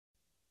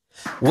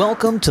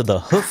Welcome to the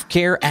Hoof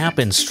Care app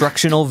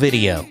instructional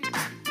video.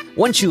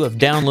 Once you have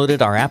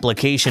downloaded our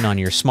application on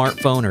your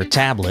smartphone or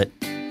tablet,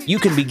 you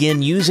can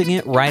begin using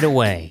it right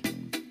away.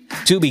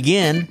 To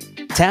begin,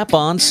 tap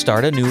on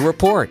Start a New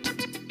Report.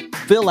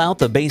 Fill out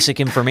the basic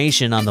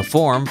information on the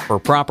form for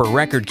proper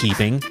record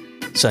keeping,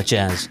 such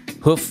as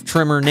hoof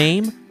trimmer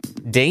name,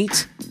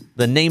 date,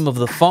 the name of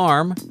the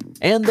farm,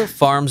 and the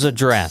farm's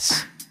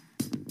address.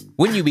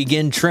 When you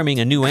begin trimming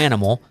a new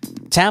animal,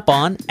 tap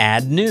on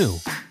Add New.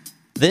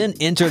 Then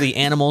enter the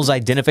animal's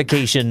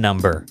identification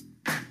number.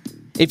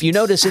 If you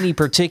notice any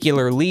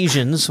particular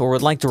lesions or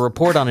would like to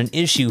report on an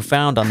issue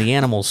found on the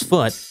animal's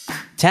foot,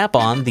 tap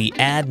on the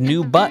Add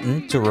New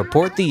button to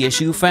report the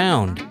issue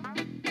found.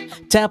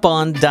 Tap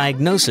on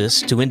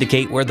Diagnosis to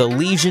indicate where the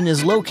lesion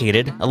is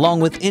located along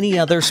with any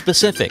other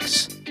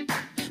specifics.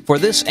 For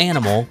this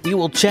animal, we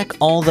will check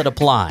all that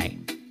apply.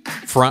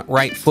 Front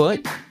right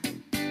foot,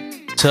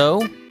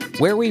 toe,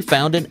 where we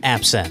found an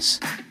abscess.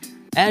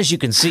 As you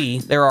can see,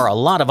 there are a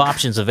lot of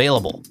options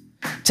available.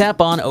 Tap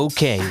on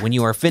OK when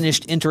you are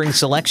finished entering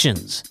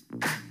selections.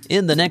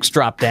 In the next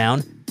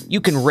drop-down,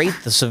 you can rate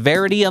the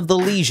severity of the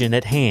lesion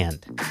at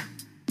hand.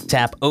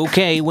 Tap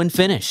OK when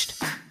finished.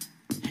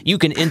 You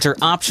can enter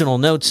optional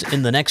notes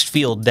in the next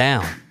field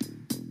down.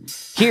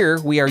 Here,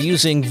 we are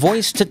using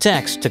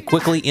voice-to-text to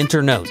quickly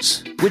enter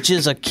notes, which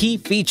is a key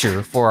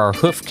feature for our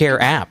Hoof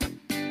Care app.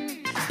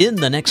 In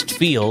the next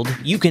field,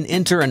 you can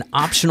enter an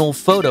optional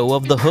photo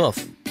of the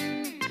hoof.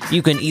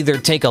 You can either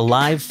take a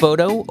live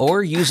photo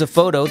or use a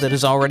photo that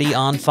is already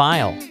on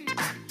file.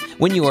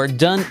 When you are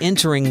done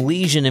entering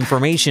lesion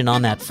information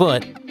on that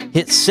foot,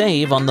 hit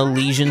Save on the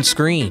lesion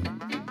screen.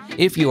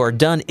 If you are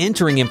done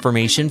entering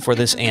information for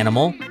this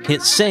animal,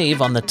 hit Save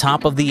on the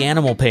top of the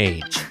animal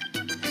page.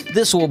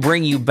 This will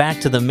bring you back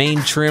to the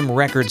main trim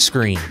record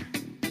screen.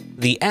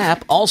 The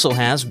app also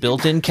has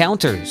built-in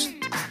counters,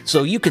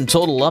 so you can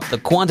total up the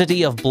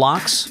quantity of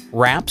blocks,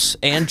 wraps,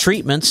 and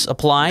treatments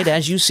applied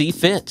as you see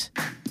fit.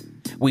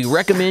 We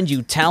recommend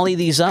you tally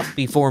these up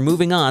before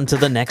moving on to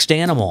the next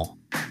animal.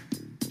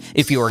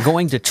 If you are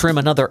going to trim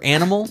another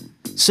animal,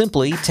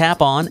 simply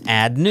tap on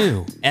Add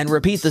New and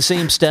repeat the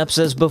same steps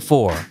as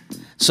before.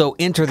 So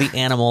enter the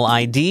animal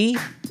ID,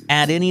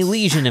 add any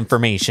lesion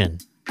information.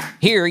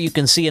 Here you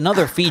can see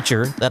another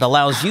feature that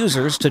allows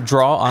users to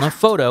draw on a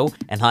photo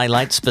and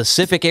highlight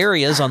specific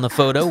areas on the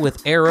photo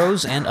with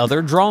arrows and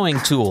other drawing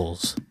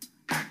tools.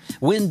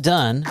 When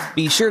done,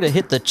 be sure to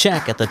hit the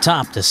check at the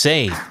top to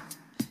save.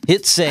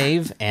 Hit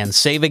Save and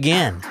save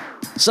again.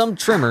 Some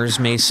trimmers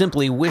may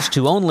simply wish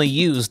to only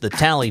use the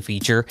tally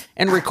feature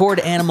and record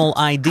animal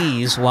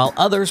IDs, while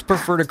others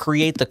prefer to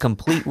create the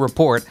complete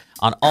report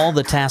on all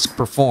the tasks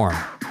performed.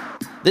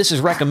 This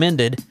is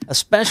recommended,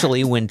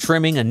 especially when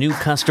trimming a new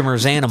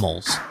customer's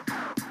animals.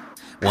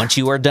 Once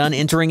you are done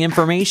entering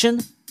information,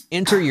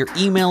 enter your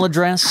email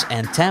address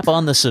and tap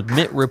on the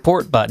Submit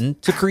Report button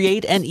to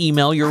create and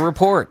email your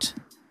report.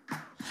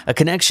 A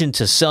connection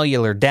to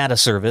cellular data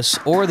service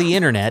or the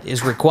internet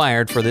is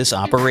required for this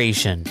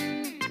operation.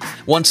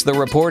 Once the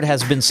report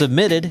has been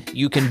submitted,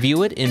 you can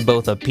view it in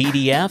both a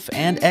PDF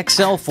and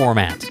Excel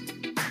format.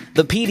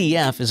 The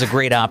PDF is a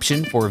great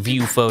option for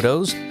view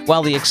photos,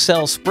 while the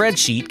Excel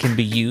spreadsheet can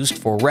be used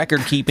for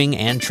record keeping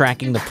and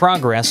tracking the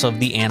progress of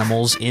the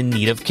animals in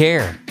need of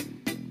care.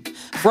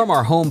 From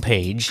our home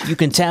page, you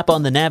can tap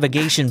on the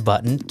navigation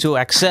button to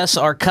access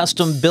our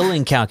custom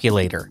billing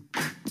calculator.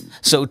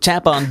 So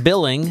tap on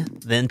Billing,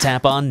 then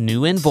tap on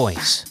New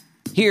Invoice.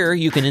 Here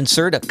you can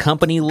insert a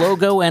company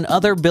logo and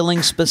other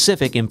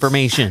billing-specific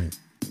information.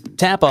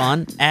 Tap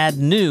on Add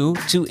New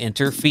to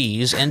enter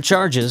fees and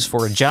charges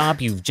for a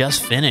job you've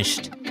just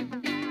finished.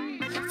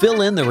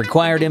 Fill in the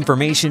required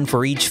information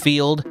for each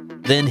field,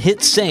 then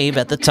hit Save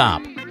at the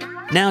top.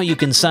 Now you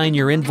can sign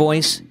your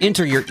invoice,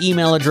 enter your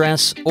email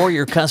address or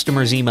your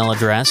customer's email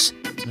address,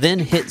 then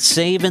hit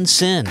Save and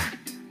Send.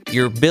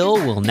 Your bill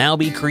will now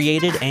be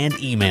created and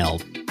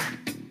emailed.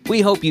 We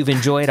hope you've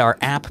enjoyed our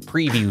app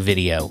preview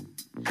video.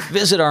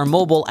 Visit our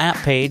mobile app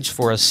page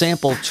for a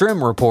sample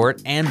trim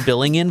report and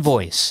billing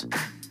invoice.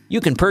 You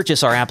can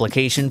purchase our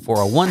application for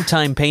a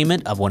one-time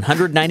payment of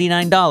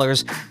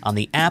 $199 on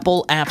the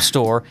Apple App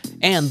Store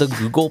and the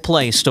Google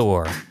Play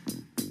Store.